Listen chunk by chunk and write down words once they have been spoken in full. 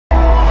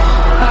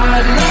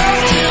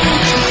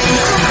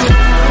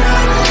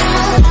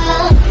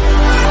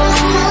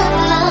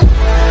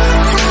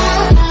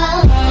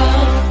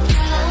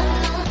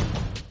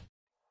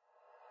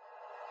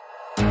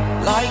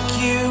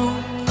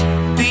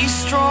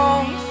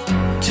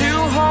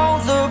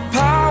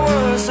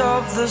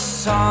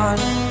sun.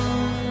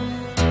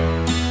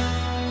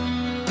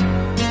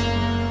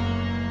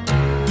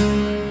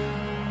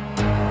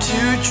 To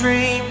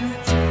dream,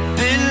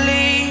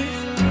 believe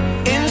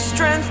in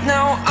strength.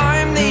 Now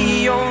I'm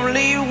the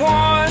only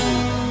one,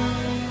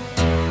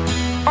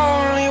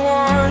 only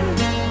one.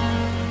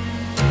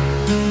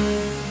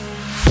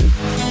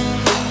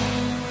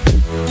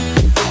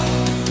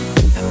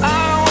 I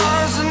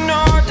was an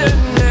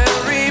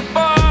ordinary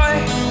boy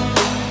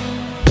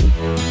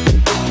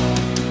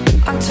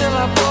until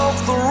I broke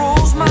the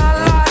rules. My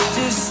life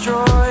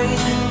destroyed,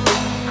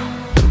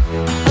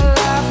 a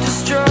life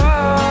destroyed.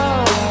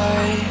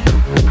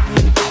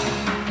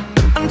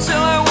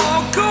 Until I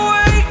walk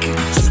awake,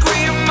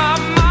 scream my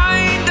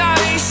mind,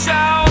 I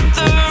shout,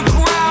 the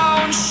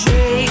ground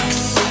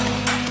shakes.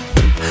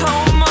 How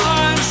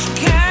much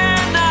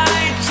can I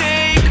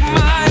take?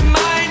 My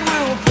mind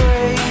will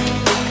break.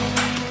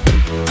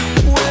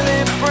 Will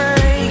it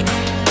break?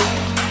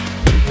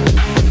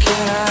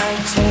 Can I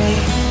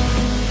take?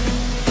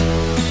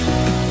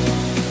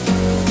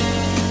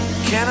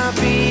 Can I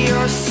be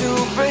your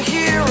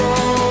superhero?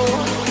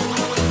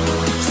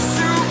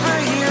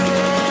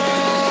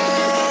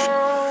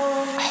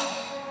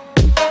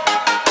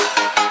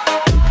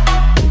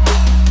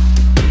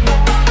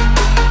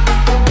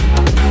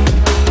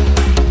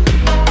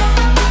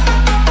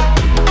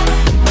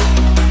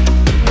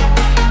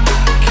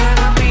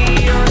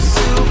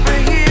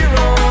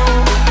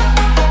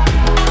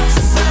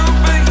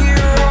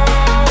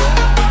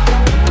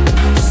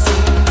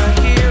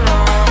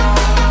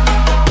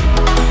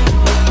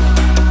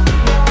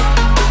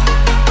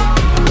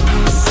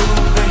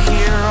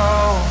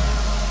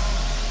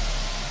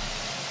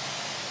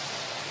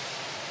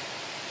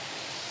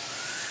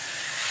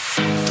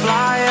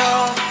 Fly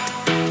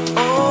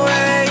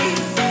away.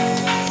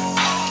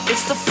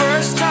 It's the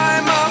first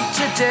time of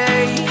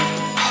today.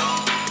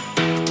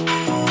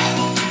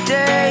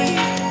 Today.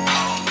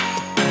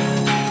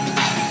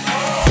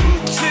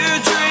 To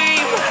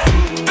dream,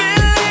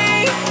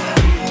 believe.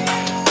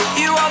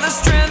 You are the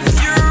strength,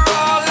 you're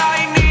all I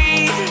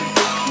need.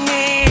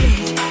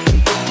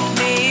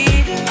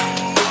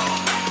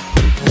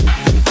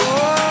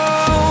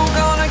 Oh,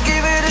 gonna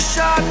give it a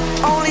shot.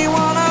 Only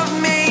one of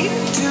me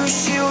to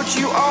shield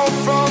you all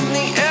from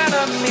the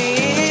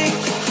enemy.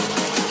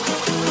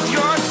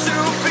 You're a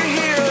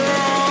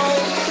superhero.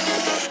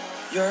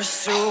 You're a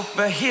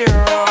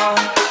superhero.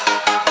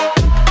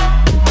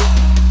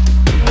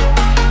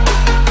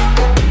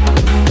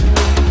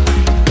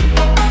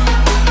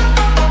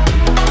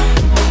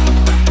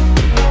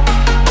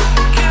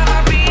 Can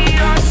I be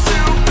your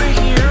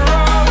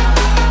superhero?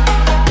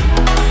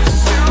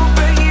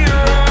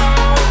 Superhero.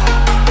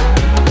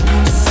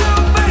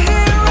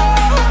 Superhero.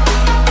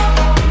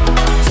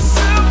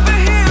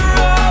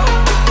 Superhero.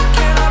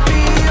 Can I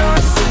be your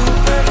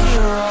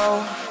superhero?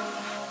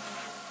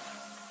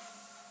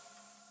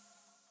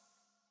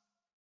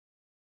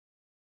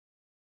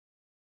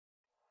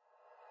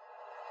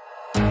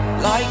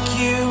 Like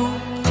you,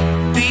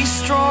 be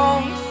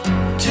strong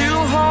to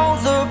hold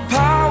the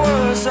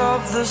powers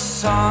of the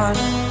sun.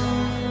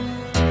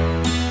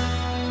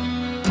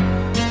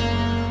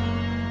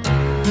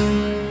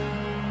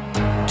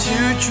 To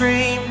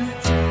dream,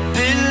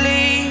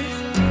 believe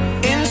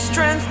in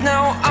strength.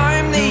 Now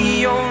I'm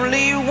the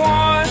only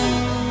one,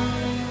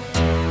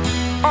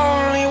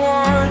 only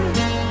one.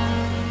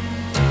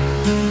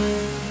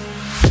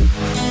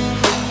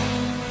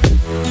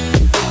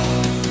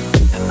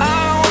 I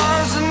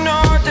was an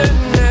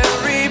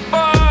ordinary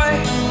boy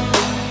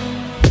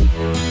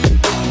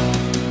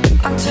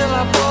until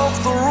I broke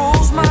the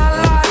rules. My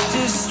life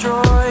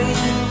destroyed,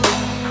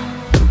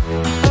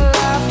 a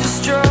life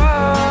destroyed.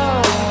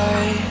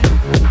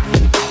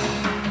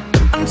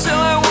 Until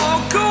I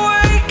walk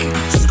awake,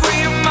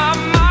 scream my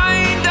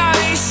mind,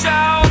 I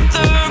shout,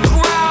 the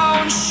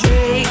ground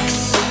shakes.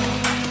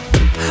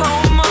 How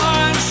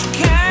much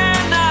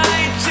can I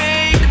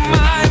take?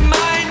 My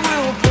mind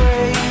will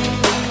break.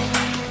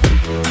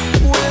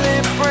 Will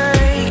it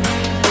break?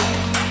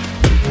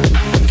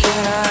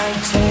 Can I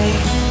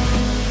take?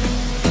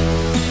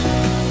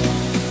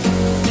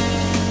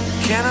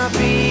 Can I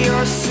be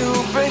your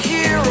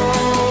superhero?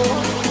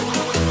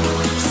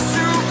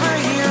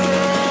 Superhero.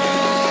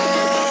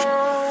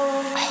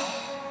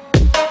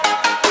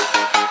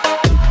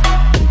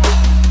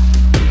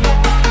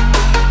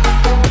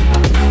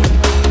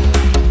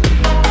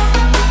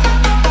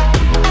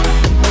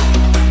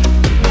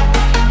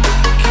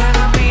 Can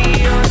I be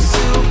your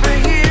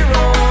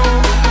superhero?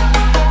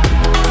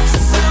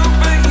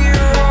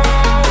 Superhero.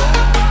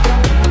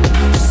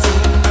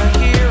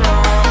 Superhero.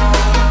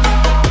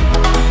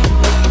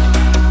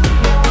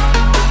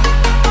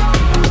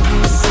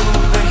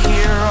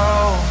 Superhero.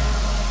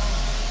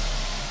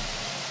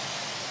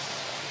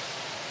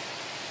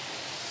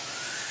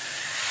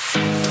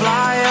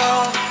 Fly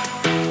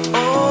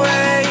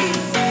away.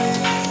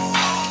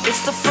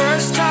 It's the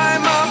first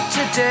time of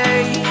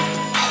today.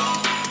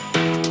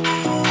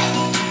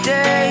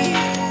 Today.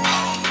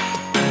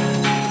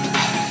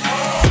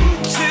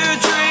 To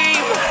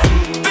dream,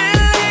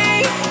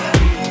 believe.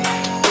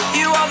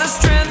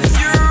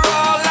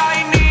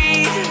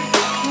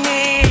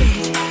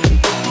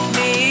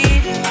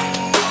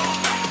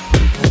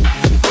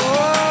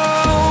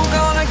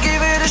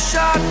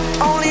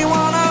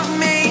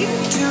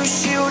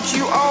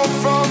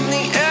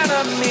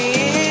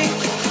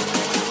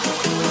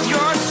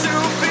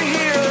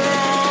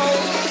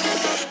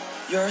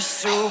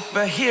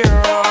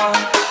 superhero.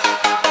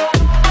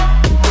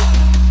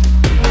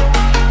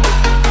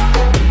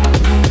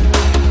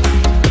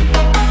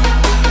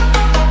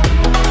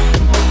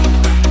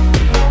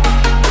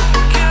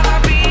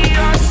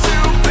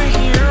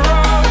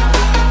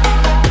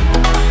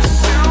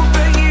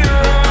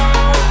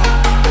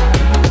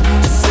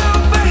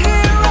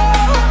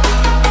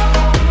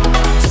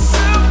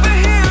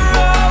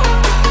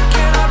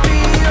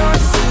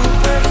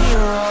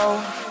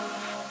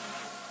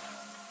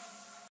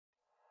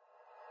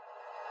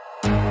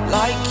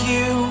 Like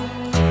you,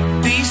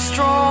 be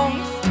strong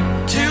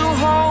to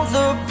hold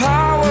the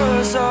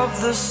powers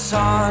of the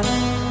sun.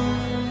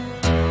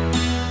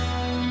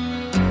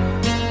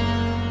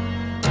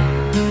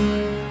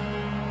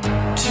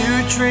 To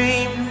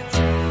dream,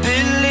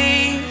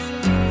 believe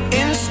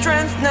in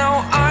strength.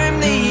 Now I'm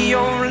the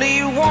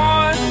only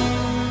one,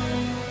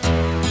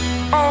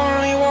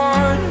 only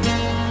one.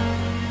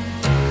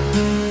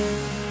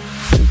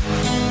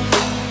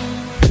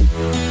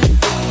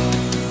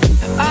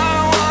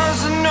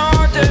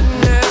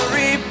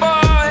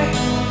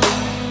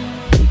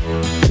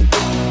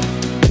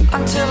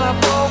 Until I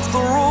broke the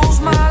rules,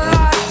 my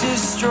life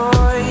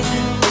destroyed.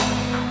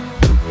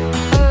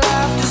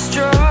 Life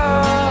destroyed.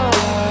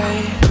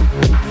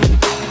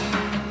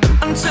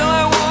 Until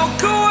I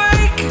walk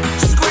awake,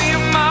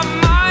 scream my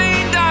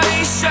mind,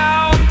 I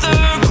shout,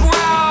 the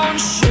ground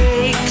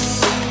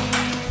shakes.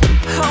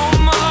 How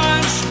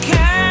much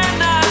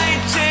can I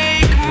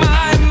take?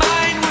 My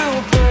mind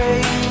will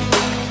break.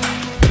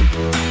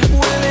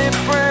 Will it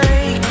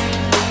break?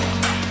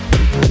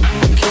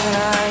 Can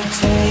I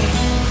take?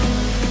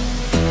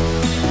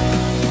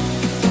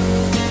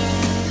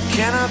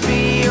 Can I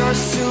be your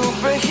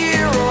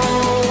superhero?